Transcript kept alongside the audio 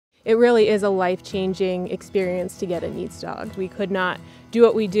It really is a life-changing experience to get a NEADS dog. We could not do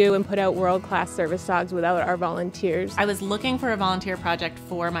what we do and put out world-class service dogs without our volunteers. I was looking for a volunteer project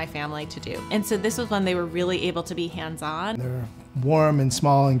for my family to do, and so this was when they were really able to be hands-on. They're warm and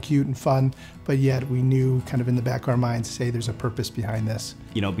small and cute and fun, but yet we knew kind of in the back of our minds, say there's a purpose behind this.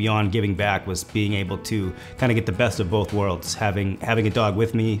 You know, beyond giving back was being able to kind of get the best of both worlds, having a dog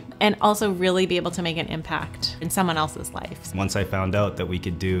with me. And also really be able to make an impact in someone else's life. Once I found out that we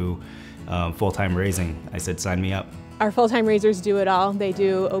could do full-time raising, I said, sign me up. Our full-time raisers do it all. They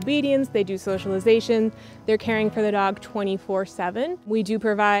do obedience, they do socialization, they're caring for the dog 24/7. We do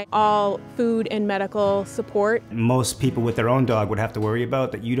provide all food and medical support. Most people with their own dog would have to worry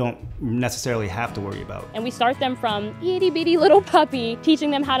about that you don't necessarily have to worry about. And we start them from itty bitty little puppy,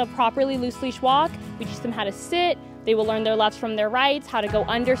 teaching them how to properly loose leash walk. We teach them how to sit. They will learn their lefts from their rights, how to go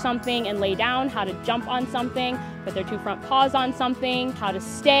under something and lay down, how to jump on something, put their two front paws on something, how to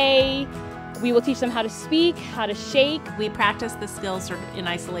stay. We will teach them how to speak, how to shake. We practice the skills sort of in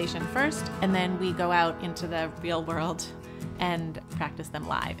isolation first, and then we go out into the real world and practice them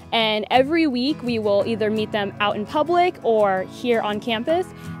live. And every week we will either meet them out in public or here on campus,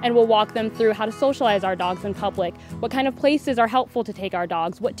 and we'll walk them through how to socialize our dogs in public, what kind of places are helpful to take our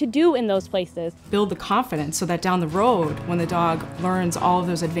dogs, what to do in those places. Build the confidence so that down the road, when the dog learns all of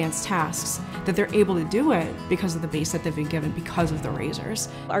those advanced tasks, that they're able to do it because of the base that they've been given, because of the raisers.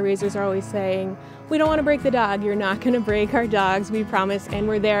 Our raisers are always saying, we don't want to break the dog, you're not going to break our dogs, we promise, and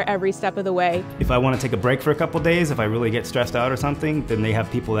we're there every step of the way. If I want to take a break for a couple days, if I really get stressed out or something, then they have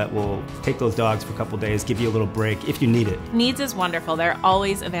people that will take those dogs for a couple days, give you a little break if you need it. NEADS is wonderful. They're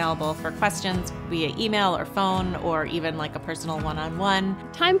always available for questions via email or phone or even like a personal one-on-one.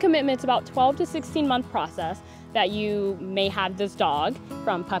 Time commitment's about 12 to 16 month process that you may have this dog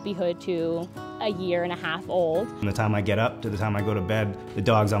from puppyhood to a year and a half old. From the time I get up to the time I go to bed, the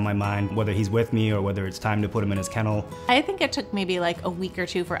dog's on my mind, whether he's with me or whether it's time to put him in his kennel. I think it took maybe like a week or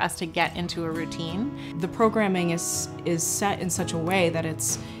two for us to get into a routine. The programming is set in such a way that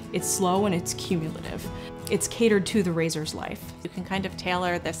it's slow and it's cumulative. It's catered to the raiser's life. You can kind of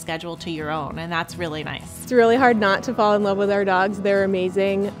tailor the schedule to your own, and that's really nice. It's really hard not to fall in love with our dogs. They're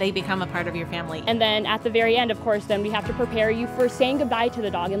amazing. They become a part of your family. And then at the very end, of course, then we have to prepare you for saying goodbye to the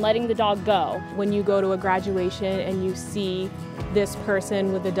dog and letting the dog go. When you go to a graduation and you see this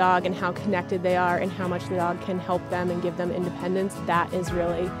person with the dog and how connected they are and how much the dog can help them and give them independence, that is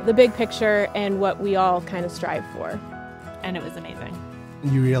really the big picture and what we all kind of strive for. And it was amazing.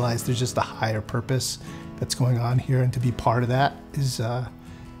 You realize there's just a higher purpose that's going on here, and to be part of that is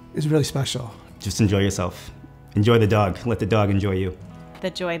really special. Just enjoy yourself. Enjoy the dog. Let the dog enjoy you. The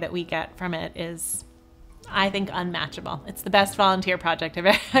joy that we get from it is, I think, unmatchable. It's the best volunteer project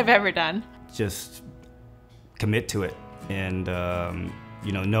I've ever done. Just commit to it and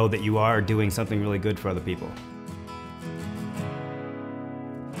you know that you are doing something really good for other people.